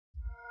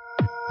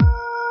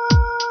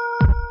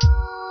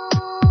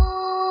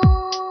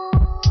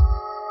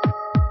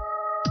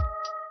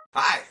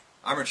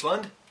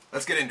Richland.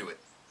 Let's get into it.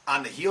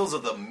 On the heels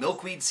of the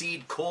milkweed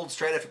seed cold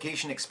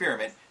stratification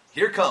experiment,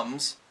 here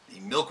comes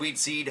the milkweed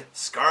seed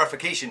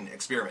scarification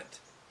experiment.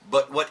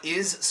 But what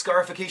is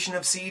scarification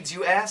of seeds,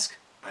 you ask?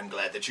 I'm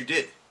glad that you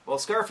did. Well,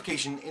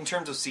 scarification, in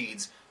terms of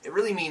seeds, it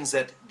really means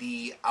that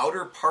the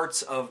outer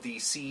parts of the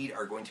seed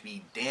are going to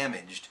be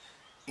damaged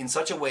in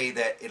such a way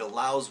that it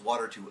allows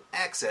water to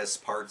access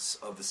parts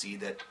of the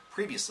seed that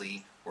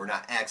previously were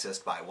not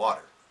accessed by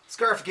water.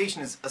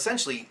 Scarification is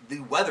essentially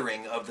the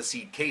weathering of the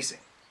seed casing.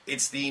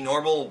 It's the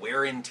normal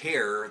wear and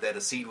tear that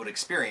a seed would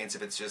experience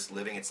if it's just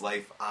living its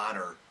life on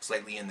or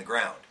slightly in the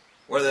ground.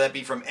 Whether that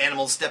be from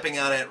animals stepping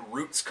on it,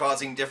 roots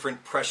causing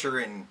different pressure,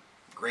 and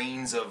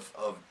grains of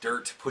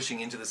dirt pushing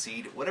into the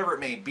seed, whatever it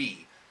may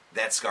be,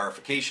 that's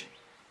scarification.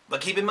 But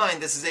keep in mind,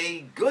 this is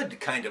a good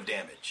kind of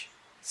damage.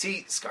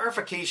 See,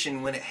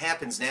 scarification, when it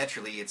happens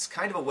naturally, it's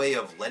kind of a way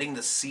of letting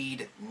the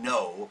seed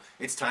know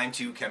it's time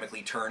to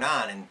chemically turn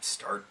on and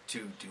start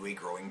to do a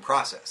growing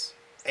process.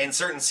 And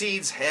certain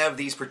seeds have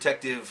these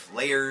protective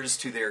layers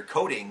to their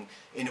coating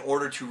in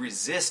order to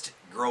resist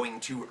growing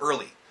too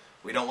early.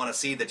 We don't want a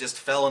seed that just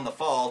fell in the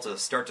fall to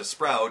start to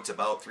sprout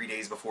about 3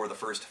 days before the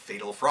first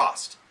fatal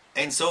frost.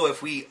 And so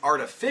if we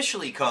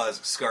artificially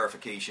cause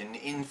scarification,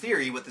 in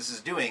theory what this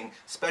is doing,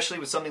 especially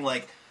with something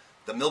like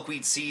the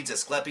milkweed seeds,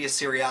 Asclepias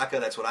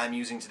syriaca, that's what I'm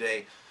using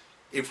today,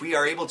 if we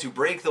are able to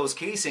break those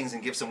casings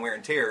and give some wear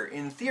and tear,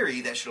 in theory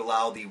that should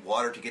allow the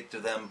water to get to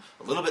them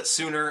a little bit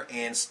sooner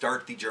and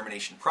start the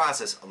germination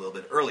process a little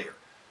bit earlier.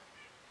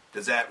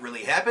 Does that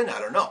really happen? I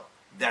don't know.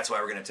 That's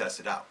why we're going to test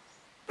it out.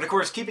 But of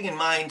course, keeping in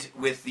mind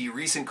with the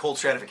recent cold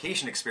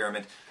stratification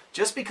experiment,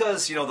 just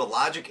because, the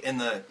logic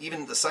and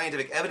even the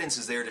scientific evidence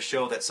is there to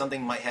show that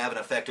something might have an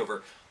effect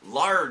over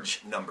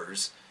large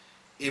numbers,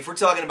 if we're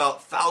talking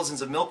about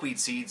thousands of milkweed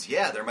seeds,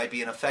 yeah, there might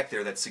be an effect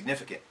there that's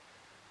significant.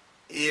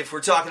 If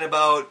we're talking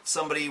about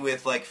somebody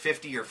with like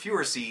 50 or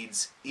fewer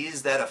seeds,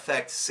 is that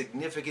effect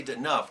significant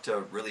enough to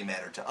really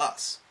matter to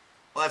us?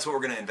 Well, that's what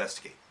we're going to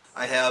investigate.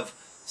 I have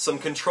some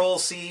control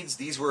seeds.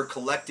 These were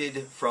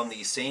collected from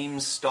the same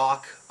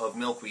stalk of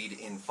milkweed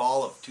in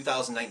fall of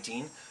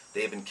 2019.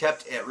 They have been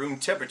kept at room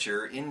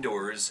temperature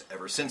indoors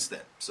ever since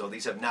then. So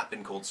these have not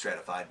been cold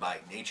stratified by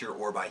nature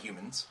or by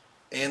humans.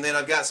 And then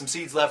I've got some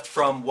seeds left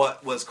from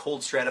what was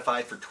cold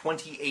stratified for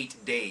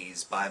 28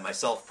 days by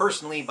myself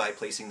personally by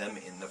placing them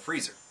in the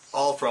freezer.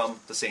 All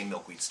from the same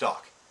milkweed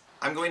stalk.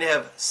 I'm going to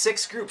have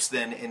 6 groups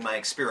then in my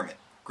experiment.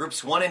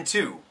 Groups 1 and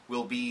 2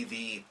 will be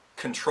the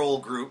control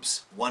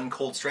groups, 1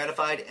 cold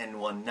stratified and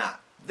 1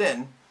 not.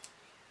 Then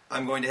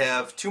I'm going to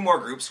have 2 more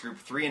groups, group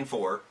 3 and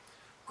 4.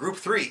 Group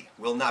 3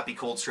 will not be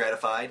cold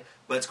stratified,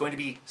 but it's going to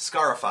be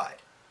scarified.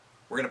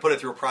 We're going to put it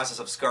through a process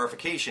of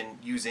scarification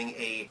using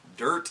a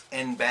dirt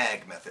and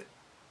bag method.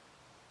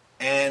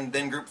 And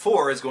then group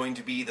 4 is going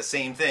to be the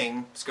same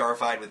thing,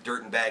 scarified with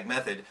dirt and bag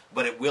method,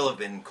 but it will have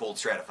been cold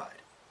stratified.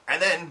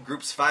 And then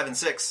groups 5 and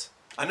 6.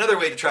 Another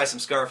way to try some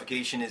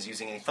scarification is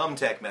using a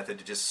thumbtack method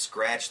to just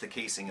scratch the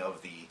casing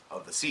of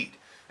the seed.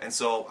 And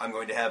so I'm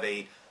going to have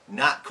a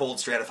not cold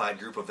stratified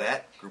group of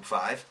that, group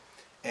 5,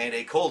 and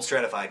a cold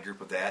stratified group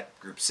of that,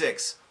 group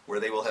 6, where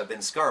they will have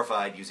been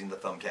scarified using the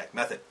thumbtack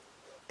method.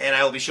 And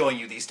I will be showing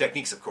you these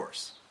techniques, of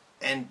course.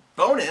 And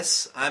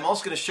bonus, I'm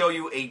also going to show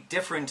you a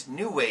different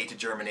new way to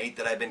germinate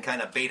that I've been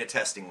kind of beta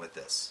testing with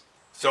this.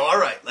 So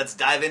alright, let's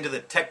dive into the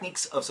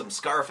techniques of some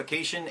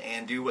scarification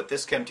and do what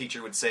this chem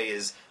teacher would say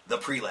is the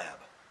pre-lab.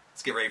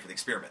 Let's get ready for the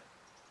experiment.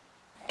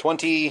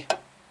 20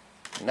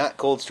 not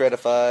cold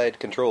stratified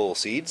control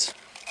seeds.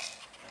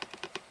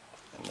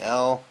 And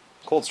now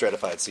cold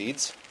stratified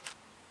seeds.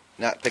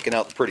 Not picking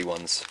out the pretty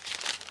ones.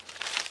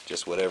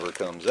 Just whatever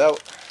comes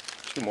out.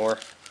 2 more.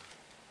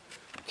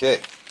 Okay.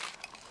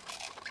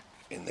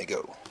 In they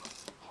go.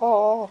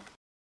 Oh.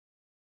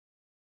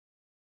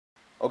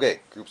 Okay,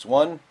 groups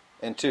 1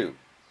 and 2.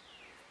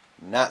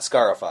 Not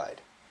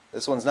scarified.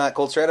 This one's not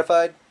cold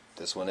stratified.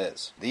 This one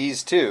is.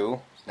 These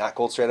 2, not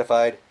cold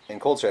stratified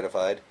and cold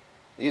stratified,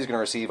 these are going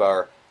to receive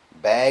our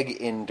bag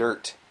in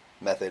dirt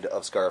method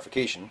of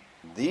scarification.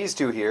 These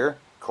 2 here,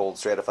 cold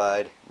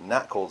stratified,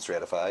 not cold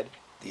stratified.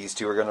 These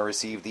 2 are going to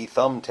receive the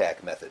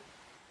thumbtack method.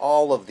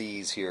 All of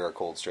these here are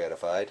cold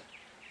stratified.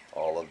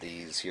 All of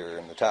these here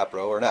in the top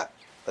row are not.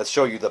 Let's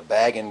show you the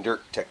bag and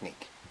dirt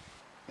technique.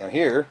 Now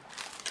here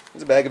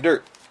is a bag of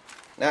dirt.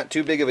 Not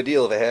too big of a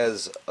deal if it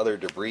has other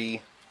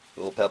debris,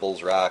 little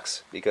pebbles,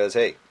 rocks, because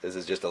hey, this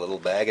is just a little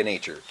bag of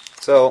nature.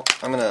 So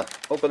I'm going to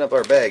open up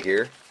our bag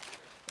here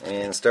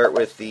and start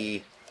with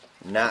the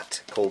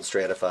not cold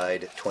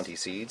stratified 20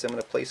 seeds. I'm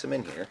going to place them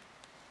in here.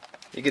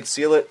 You could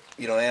seal it,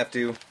 you don't have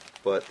to,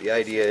 but the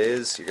idea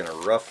is you're going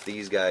to rough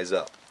these guys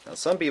up. Now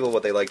some people,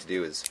 what they like to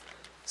do is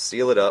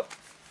seal it up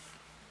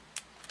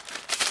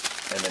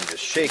and then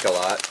just shake a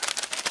lot.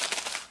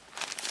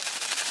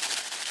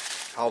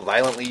 How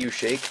violently you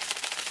shake,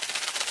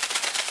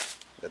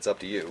 that's up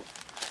to you.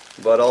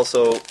 But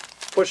also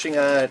pushing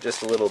on it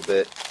just a little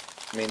bit,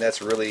 I mean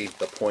that's really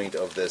the point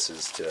of this,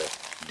 is to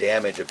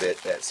damage a bit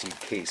that seed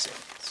casing.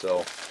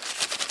 So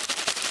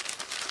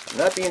I'm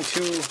not being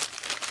too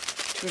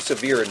too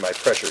severe in my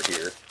pressure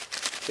here.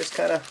 Just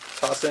kind of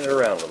tossing it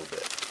around a little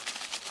bit.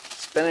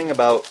 Spending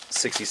about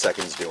 60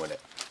 seconds doing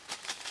it.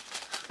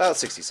 About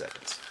 60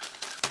 seconds.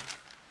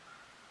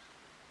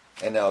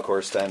 And now, of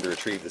course, time to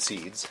retrieve the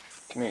seeds.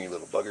 Come here, you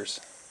little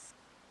buggers.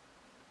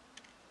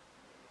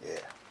 Yeah,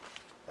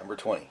 number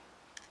 20.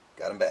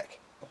 Got them back.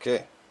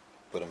 Okay,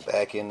 put them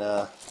back in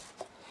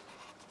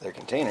their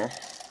container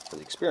for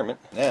the experiment.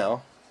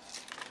 Now,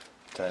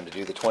 time to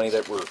do the 20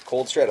 that were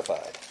cold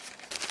stratified.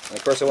 And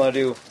of course I want to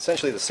do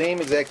essentially the same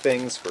exact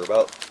things for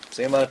about the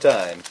same amount of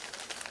time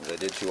as I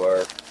did to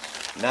our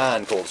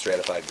non-cold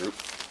stratified group.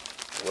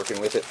 Working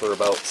with it for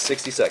about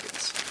 60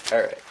 seconds.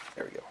 Alright,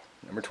 there we go.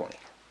 Number 20.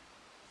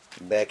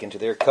 Back into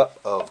their cup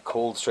of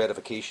cold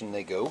stratification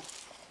they go.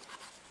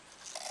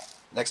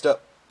 Next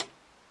up,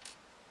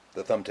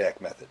 the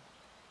thumbtack method.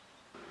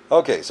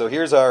 Okay, so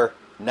here's our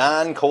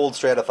non-cold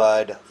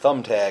stratified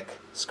thumbtack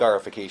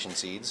scarification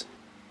seeds.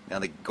 Now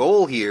the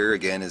goal here,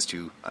 again, is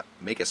to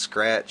make a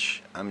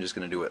scratch. I'm just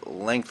going to do it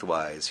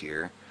lengthwise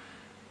here.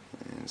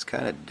 And it's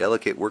kind of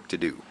delicate work to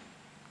do.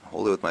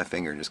 Hold it with my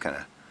finger and just kind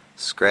of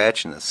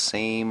scratch in the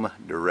same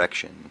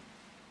direction.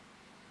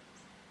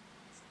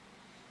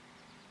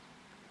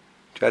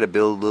 Try to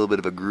build a little bit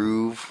of a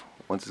groove.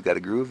 Once it's got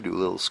a groove, do a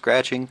little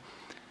scratching.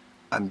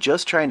 I'm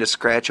just trying to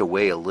scratch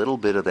away a little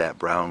bit of that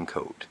brown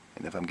coat.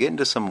 And if I'm getting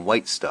to some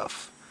white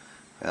stuff,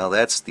 well,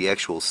 that's the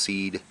actual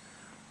seed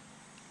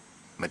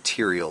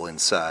material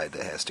inside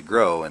that has to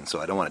grow, and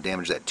so I don't want to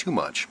damage that too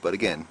much. But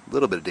again, a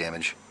little bit of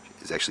damage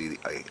is actually,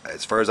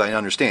 as far as I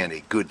understand, a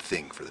good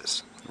thing for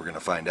this. We're going to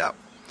find out.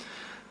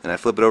 Then I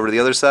flip it over to the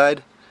other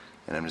side,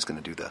 and I'm just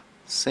going to do the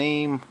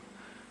same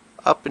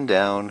up and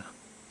down,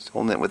 just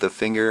holding it with a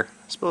finger.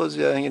 I suppose,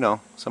 you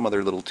know, some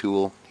other little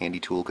tool, handy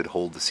tool, could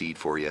hold the seed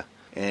for you.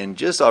 And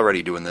just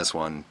already doing this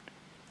one,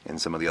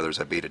 and some of the others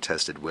I beta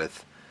tested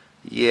with,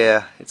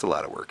 yeah, it's a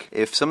lot of work.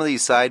 If some of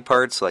these side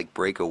parts like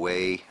break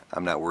away,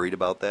 I'm not worried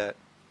about that.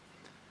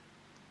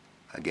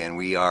 Again,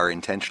 we are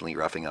intentionally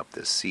roughing up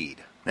this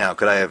seed. Now,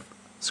 could I have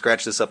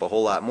scratched this up a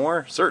whole lot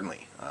more?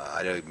 Certainly.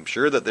 I'm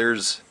sure that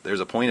there's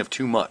a point of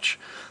too much.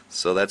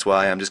 So that's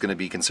why I'm just going to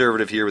be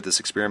conservative here with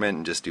this experiment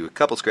and just do a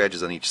couple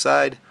scratches on each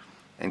side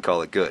and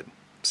call it good.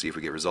 See if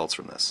we get results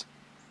from this.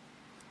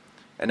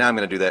 And now I'm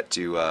going to do that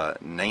to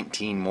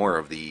 19 more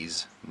of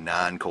these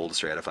non-cold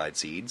stratified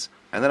seeds.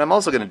 And then I'm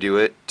also going to do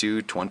it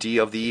to 20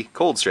 of the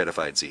cold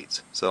stratified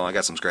seeds. So I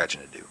got some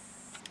scratching to do.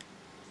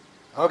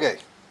 Okay,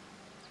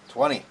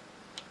 20.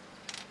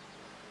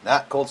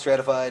 Not cold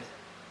stratified.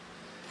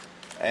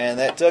 And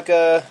that took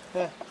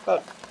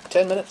about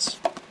 10 minutes.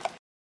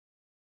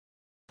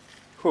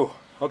 Whew,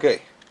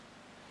 okay.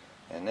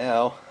 And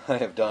now I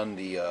have done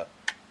the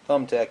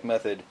thumbtack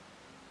method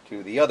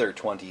to the other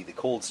 20, the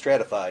cold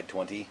stratified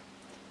 20.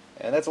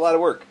 And that's a lot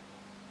of work.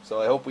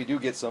 So I hope we do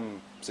get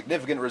some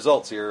significant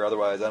results here,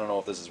 otherwise I don't know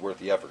if this is worth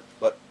the effort.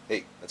 But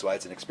hey, that's why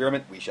it's an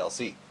experiment, we shall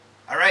see.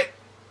 Alright,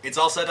 it's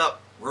all set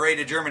up. We're ready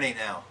to germinate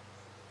now.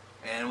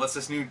 And what's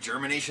this new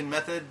germination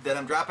method that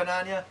I'm dropping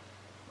on you?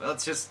 Well,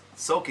 it's just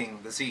soaking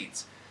the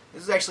seeds.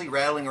 This is actually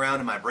rattling around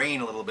in my brain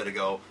a little bit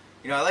ago.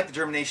 You know, I like the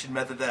germination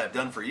method that I've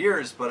done for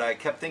years, but I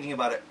kept thinking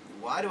about it,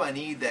 why do I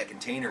need that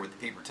container with the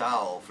paper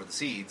towel for the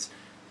seeds?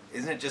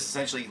 Isn't it just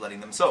essentially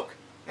letting them soak?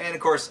 And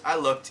of course, I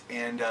looked,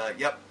 and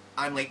yep,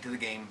 I'm late to the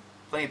game.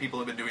 Plenty of people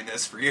have been doing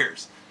this for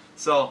years.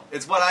 So,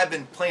 it's what I've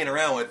been playing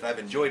around with. I've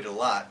enjoyed it a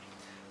lot.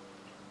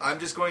 I'm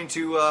just going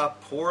to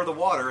pour the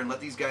water and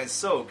let these guys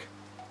soak.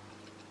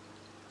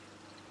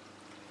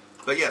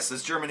 But yes,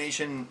 this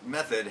germination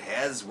method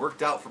has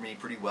worked out for me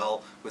pretty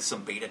well with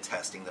some beta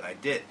testing that I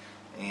did,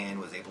 and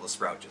was able to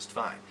sprout just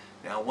fine.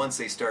 Now, once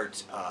they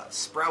start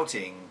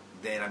sprouting,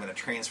 then I'm going to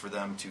transfer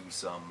them to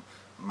some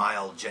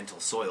mild, gentle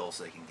soil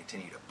so they can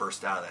continue to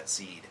burst out of that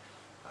seed,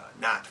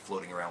 not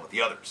floating around with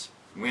the others.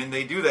 When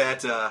they do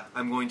that,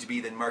 I'm going to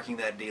be then marking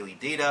that daily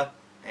data,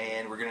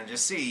 and we're going to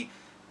just see,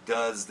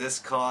 does this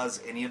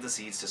cause any of the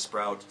seeds to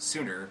sprout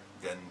sooner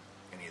than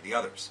any of the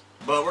others?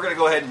 But we're going to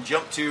go ahead and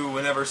jump to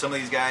whenever some of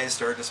these guys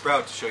start to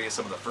sprout to show you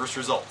some of the first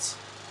results.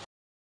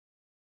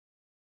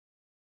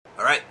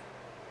 Alright,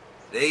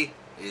 today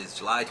is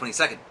July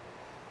 22nd,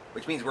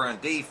 which means we're on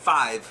day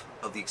 5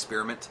 of the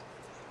experiment.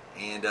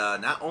 And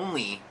not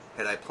only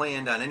had I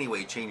planned on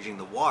anyway changing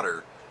the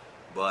water,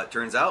 but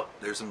turns out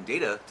there's some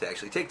data to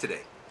actually take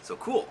today. So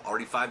cool,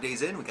 already 5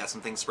 days in, we got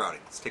some things sprouting.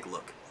 Let's take a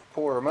look.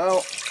 Pour them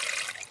out.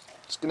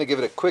 Just going to give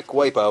it a quick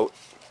wipe out.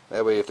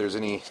 That way if there's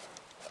any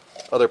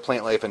other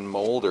plant life and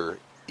mold or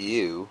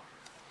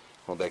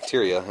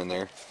bacteria in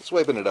there, just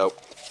wiping it out.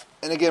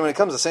 And again, when it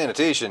comes to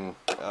sanitation,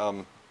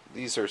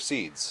 these are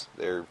seeds.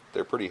 They're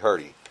pretty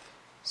hardy.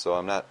 So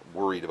I'm not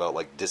worried about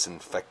like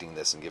disinfecting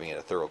this and giving it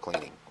a thorough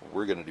cleaning.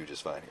 We're going to do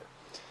just fine here.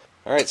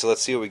 Alright, so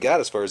let's see what we got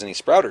as far as any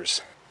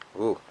sprouters.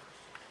 Ooh.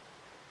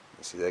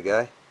 You see that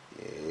guy?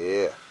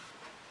 Yeah.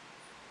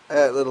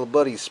 That little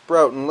buddy's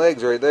sprouting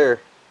legs right there.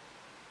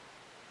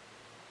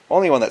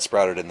 Only one that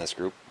sprouted in this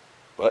group,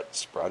 but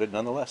sprouted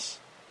nonetheless.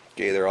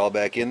 Okay, they're all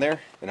back in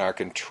there in our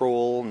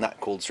control, not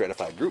cold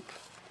stratified group.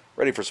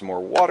 Ready for some more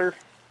water.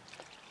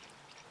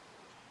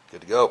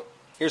 Good to go.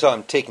 Here's how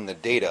I'm taking the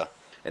data,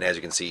 and as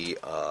you can see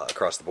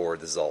across the board,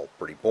 this is all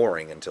pretty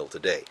boring until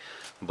today.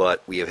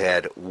 But we have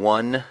had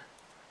 1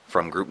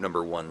 from group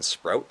number 1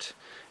 sprout,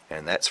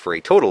 and that's for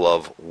a total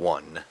of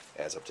 1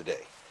 as of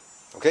today.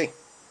 Okay,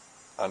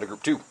 on to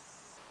group 2.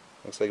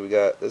 Looks like we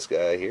got this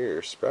guy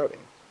here sprouting.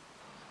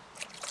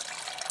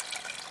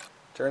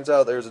 Turns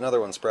out there's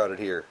another one sprouted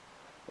here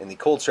in the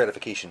cold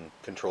stratification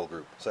control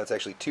group. So that's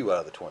actually 2 out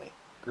of the 20.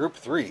 Group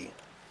 3.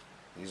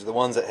 These are the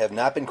ones that have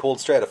not been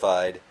cold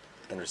stratified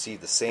and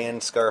received the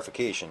sand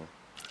scarification.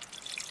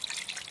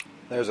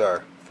 There's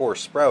our 4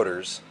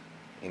 sprouters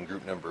in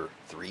group number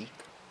 3.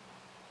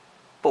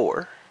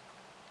 4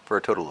 for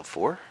a total of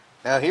 4.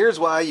 Now here's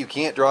why you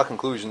can't draw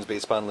conclusions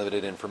based upon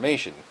limited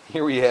information.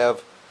 Here we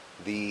have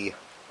the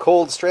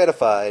cold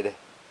stratified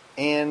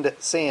and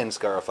sand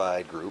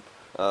scarified group.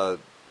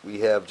 We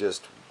have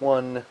just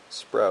 1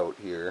 sprout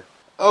here.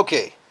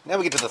 Okay, now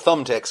we get to the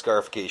thumbtack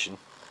scarification.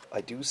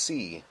 I do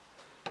see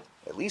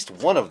at least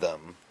one of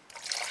them.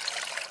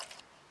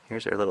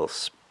 Here's our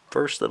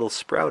first little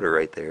sprouter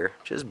right there.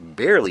 Just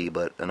barely,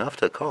 but enough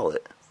to call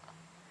it.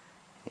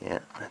 Yeah,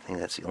 I think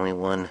that's the only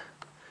one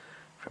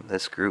from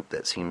this group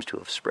that seems to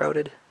have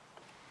sprouted.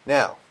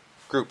 Now,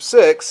 group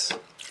 6.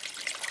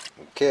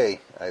 Okay,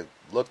 I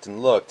looked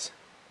and looked.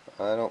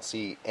 I don't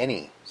see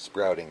any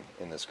sprouting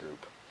in this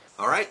group.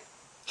 Alright,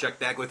 check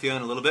back with you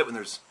in a little bit when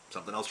there's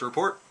something else to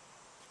report.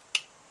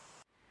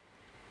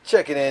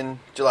 Checking in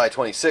July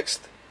 26th,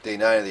 day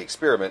 9 of the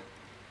experiment.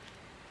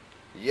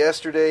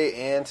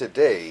 Yesterday and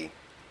today,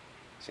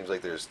 seems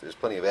like there's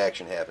plenty of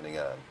action happening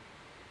on.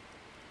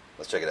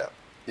 Let's check it out.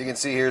 You can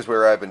see here's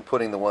where I've been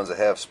putting the ones that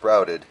have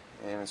sprouted,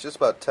 and it's just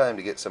about time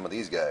to get some of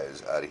these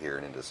guys out of here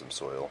and into some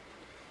soil.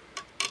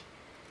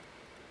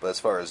 But as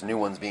far as new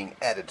ones being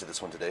added to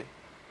this one today,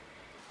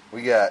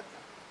 we got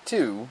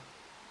 2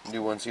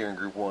 new ones here in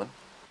group 1.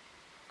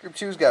 Group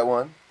 2's got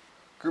 1.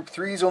 Group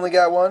 3's only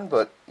got 1,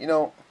 but you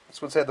know,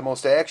 this one's had the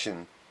most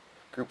action.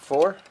 Group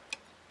 4,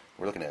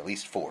 we're looking at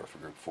least 4 for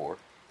group 4.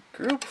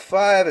 Group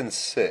 5 and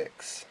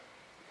 6,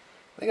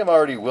 I think I'm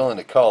already willing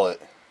to call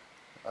it.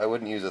 I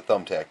wouldn't use a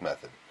thumbtack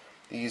method.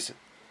 These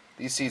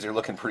seeds are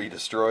looking pretty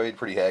destroyed,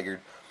 pretty haggard.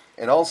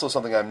 And also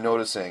something I'm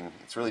noticing,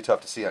 it's really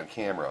tough to see on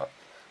camera,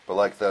 but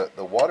like the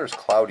water's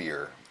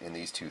cloudier in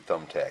these 2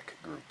 thumbtack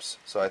groups.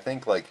 So I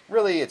think like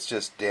really it's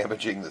just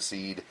damaging the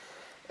seed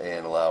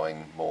and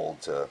allowing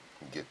mold to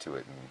get to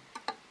it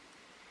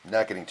and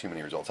not getting too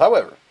many results.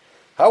 However,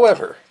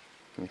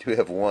 we do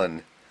have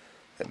one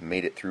that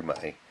made it through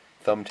my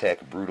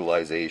thumbtack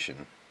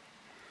brutalization.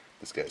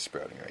 This guy's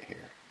sprouting right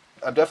here.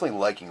 I'm definitely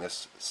liking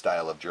this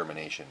style of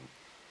germination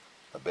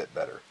a bit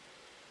better.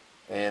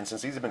 And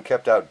since these have been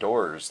kept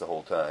outdoors the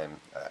whole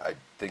time, I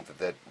think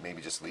that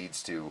maybe just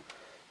leads to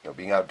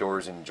being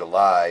outdoors in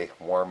July,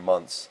 warm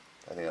months.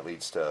 I think that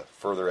leads to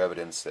further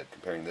evidence that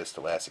comparing this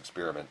to last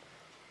experiment,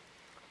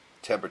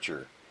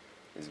 temperature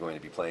is going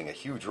to be playing a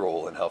huge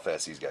role in how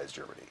fast these guys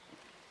germinate.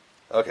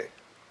 Okay,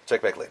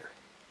 check back later.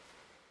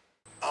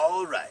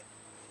 Alright,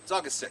 it's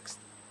August 6th.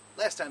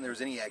 Last time there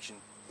was any action,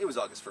 it was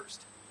August 1st.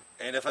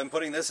 And if I'm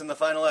putting this in the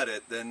final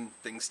edit, then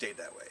things stayed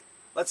that way.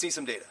 Let's see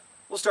some data.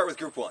 We'll start with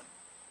group 1.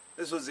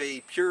 This was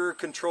a pure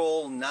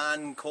control,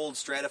 non-cold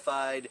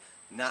stratified,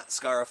 not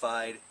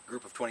scarified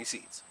group of 20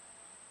 seeds.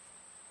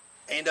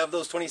 And of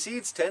those 20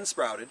 seeds, 10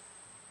 sprouted.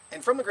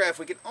 And from the graph,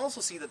 we can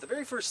also see that the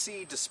very first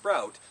seed to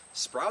sprout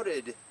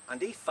sprouted on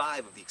day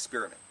 5 of the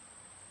experiment.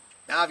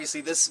 Now,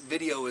 obviously, this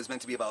video is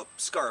meant to be about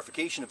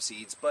scarification of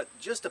seeds, but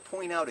just to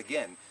point out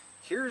again,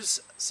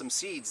 here's some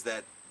seeds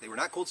that they were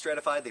not cold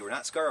stratified, they were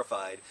not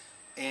scarified,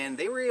 and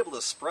they were able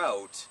to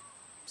sprout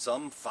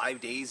some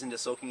 5 days into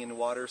soaking into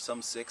water,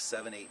 some 6,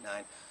 7, 8,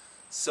 9.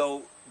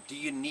 So, do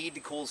you need to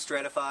cold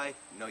stratify?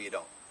 No, you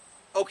don't.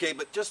 Okay,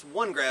 but just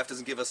one graph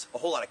doesn't give us a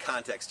whole lot of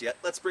context yet.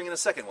 Let's bring in a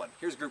second one.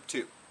 Here's group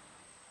 2.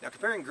 Now,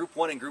 comparing group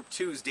 1 and group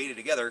 2's data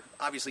together,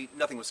 obviously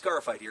nothing was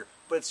scarified here,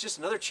 but it's just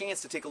another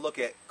chance to take a look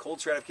at cold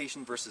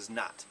stratification versus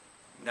not.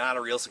 Not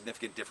a real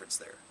significant difference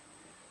there.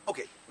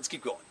 Okay, let's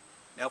keep going.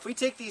 Now, if we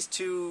take these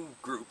 2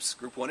 groups,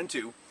 group 1 and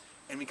 2,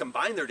 and we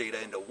combine their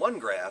data into one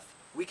graph,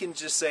 we can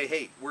just say,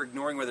 hey, we're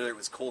ignoring whether it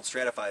was cold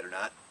stratified or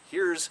not.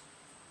 Here's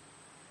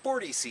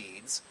 40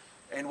 seeds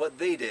and what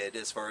they did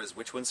as far as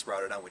which ones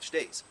sprouted on which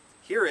days.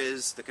 Here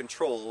is the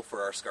control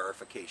for our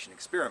scarification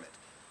experiment.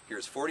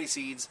 Here's 40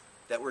 seeds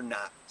that were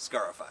not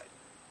scarified.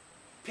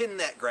 Pin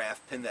that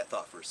graph, pin that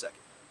thought for a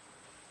second.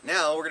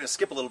 Now we're going to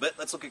skip a little bit.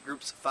 Let's look at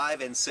groups 5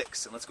 and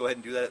 6, and let's go ahead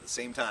and do that at the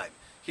same time.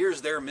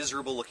 Here's their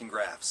miserable looking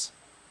graphs.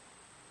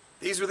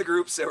 These were the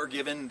groups that were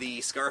given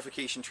the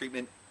scarification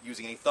treatment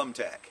using a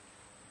thumbtack.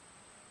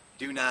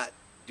 Do not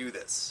do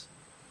this.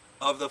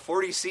 Of the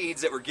 40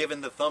 seeds that were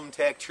given the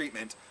thumbtack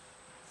treatment,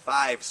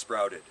 5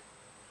 sprouted.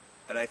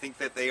 And I think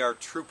that they are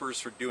troopers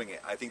for doing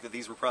it. I think that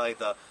these were probably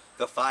the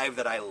 5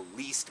 that I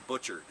least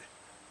butchered.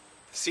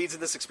 The seeds in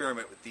this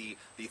experiment with the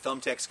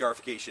thumbtack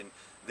scarification,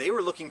 they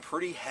were looking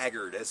pretty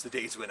haggard as the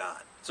days went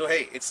on. So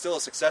hey, it's still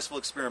a successful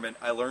experiment.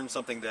 I learned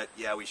something that,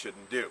 yeah, we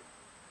shouldn't do.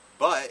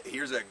 But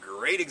here's a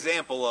great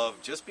example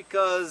of just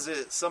because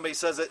somebody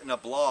says it in a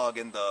blog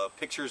and the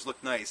pictures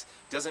look nice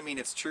doesn't mean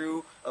it's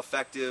true,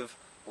 effective,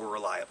 or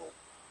reliable.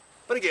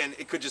 But again,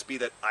 it could just be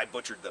that I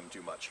butchered them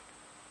too much.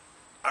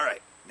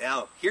 Alright,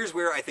 now here's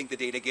where I think the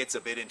data gets a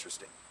bit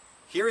interesting.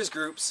 Here is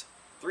groups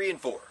 3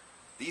 and 4.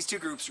 These two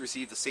groups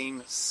received the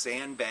same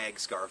sandbag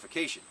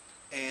scarification.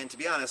 And to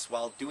be honest,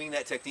 while doing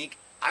that technique,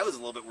 I was a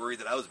little bit worried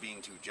that I was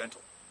being too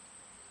gentle.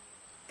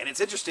 And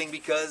it's interesting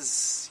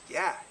because,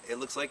 yeah, it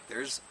looks like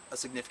there's a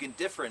significant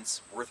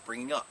difference worth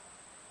bringing up.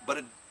 But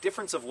a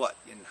difference of what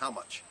and how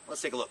much?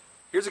 Let's take a look.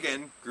 Here's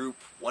again, group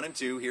 1 and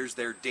 2. Here's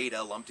their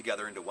data lumped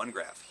together into one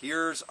graph.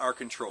 Here's our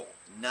control,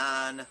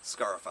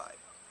 non-scarified.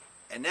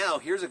 And now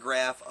here's a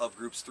graph of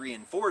groups 3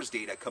 and 4's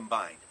data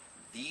combined.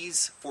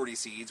 These 40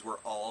 seeds were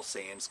all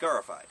sand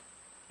scarified.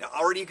 Now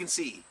already you can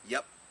see,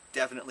 yep,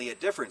 definitely a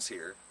difference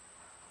here.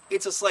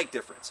 It's a slight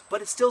difference,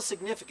 but it's still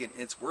significant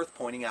and it's worth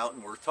pointing out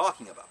and worth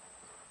talking about.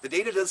 The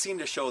data does seem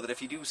to show that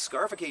if you do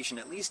scarification,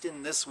 at least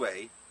in this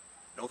way,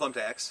 no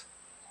thumbtacks,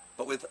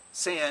 but with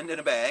sand in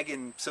a bag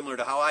and similar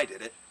to how I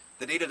did it,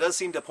 the data does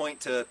seem to point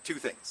to two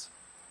things.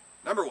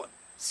 Number one,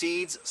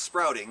 seeds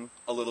sprouting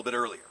a little bit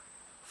earlier.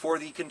 For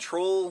the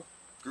control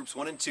groups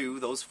 1 and 2,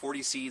 those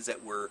 40 seeds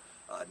that were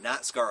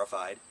not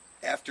scarified,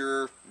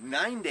 after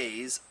 9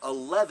 days,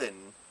 11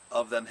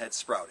 of them had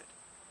sprouted.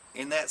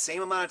 In that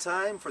same amount of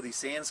time, for the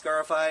sand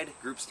scarified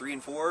groups 3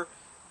 and 4,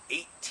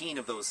 18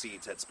 of those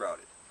seeds had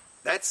sprouted.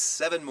 That's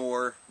 7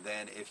 more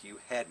than if you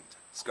hadn't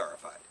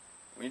scarified.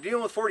 When you're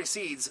dealing with 40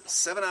 seeds,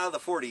 7 out of the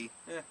 40,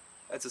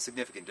 that's a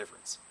significant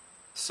difference.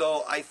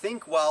 So I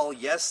think while,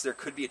 yes, there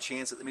could be a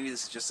chance that maybe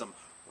this is just some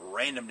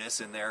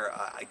randomness in there,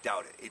 I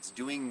doubt it. It's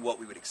doing what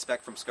we would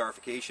expect from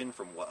scarification,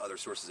 from what other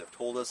sources have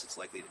told us it's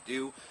likely to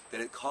do, that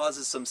it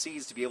causes some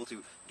seeds to be able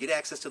to get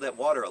access to that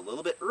water a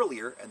little bit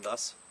earlier and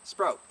thus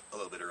sprout a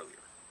little bit earlier.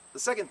 The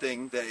second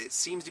thing that it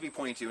seems to be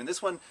pointing to, and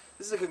this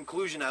is a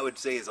conclusion I would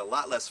say is a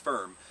lot less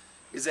firm,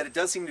 is that it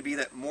does seem to be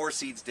that more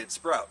seeds did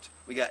sprout.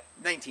 We got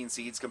 19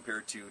 seeds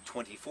compared to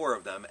 24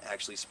 of them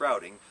actually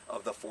sprouting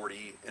of the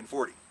 40 and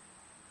 40.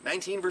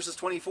 19 versus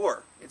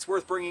 24, it's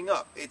worth bringing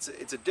up. It's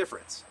a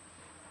difference.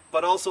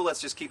 But also, let's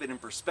just keep it in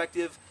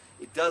perspective.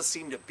 It does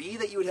seem to be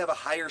that you would have a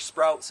higher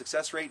sprout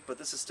success rate, but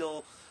this is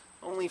still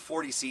only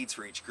 40 seeds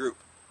for each group.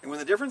 And when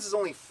the difference is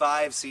only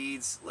 5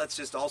 seeds, let's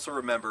just also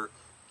remember,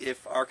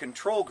 if our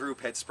control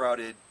group had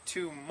sprouted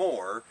 2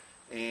 more,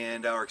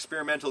 and our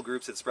experimental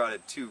groups had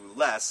sprouted 2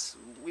 less,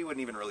 we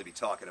wouldn't even really be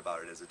talking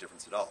about it as a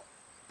difference at all.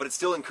 But it's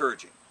still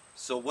encouraging.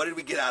 So what did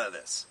we get out of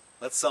this?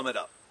 Let's sum it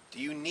up. Do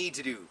you need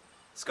to do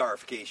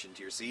scarification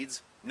to your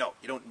seeds? No,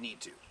 you don't need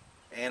to.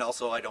 And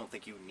also, I don't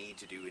think you need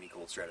to do any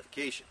cold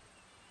stratification.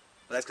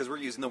 But that's because we're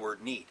using the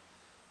word need.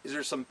 Is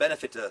there some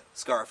benefit to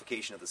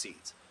scarification of the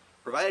seeds?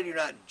 Provided you're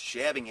not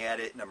jabbing at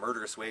it in a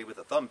murderous way with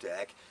a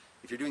thumbtack,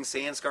 if you're doing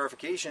sand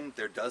scarification,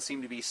 there does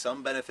seem to be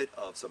some benefit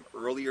of some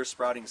earlier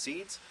sprouting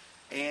seeds,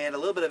 and a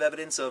little bit of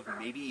evidence of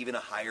maybe even a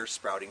higher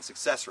sprouting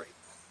success rate.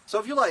 So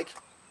if you like,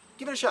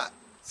 give it a shot.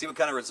 See what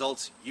kind of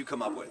results you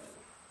come up with.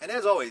 And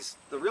as always,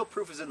 the real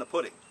proof is in the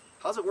pudding.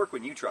 How's it work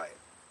when you try it?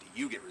 Do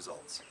you get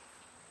results?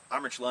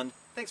 I'm Rich Lund.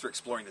 Thanks for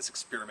exploring this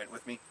experiment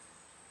with me.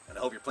 And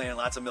I hope you're planting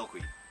lots of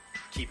milkweed.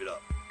 Keep it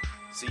up.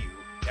 See you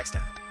next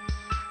time.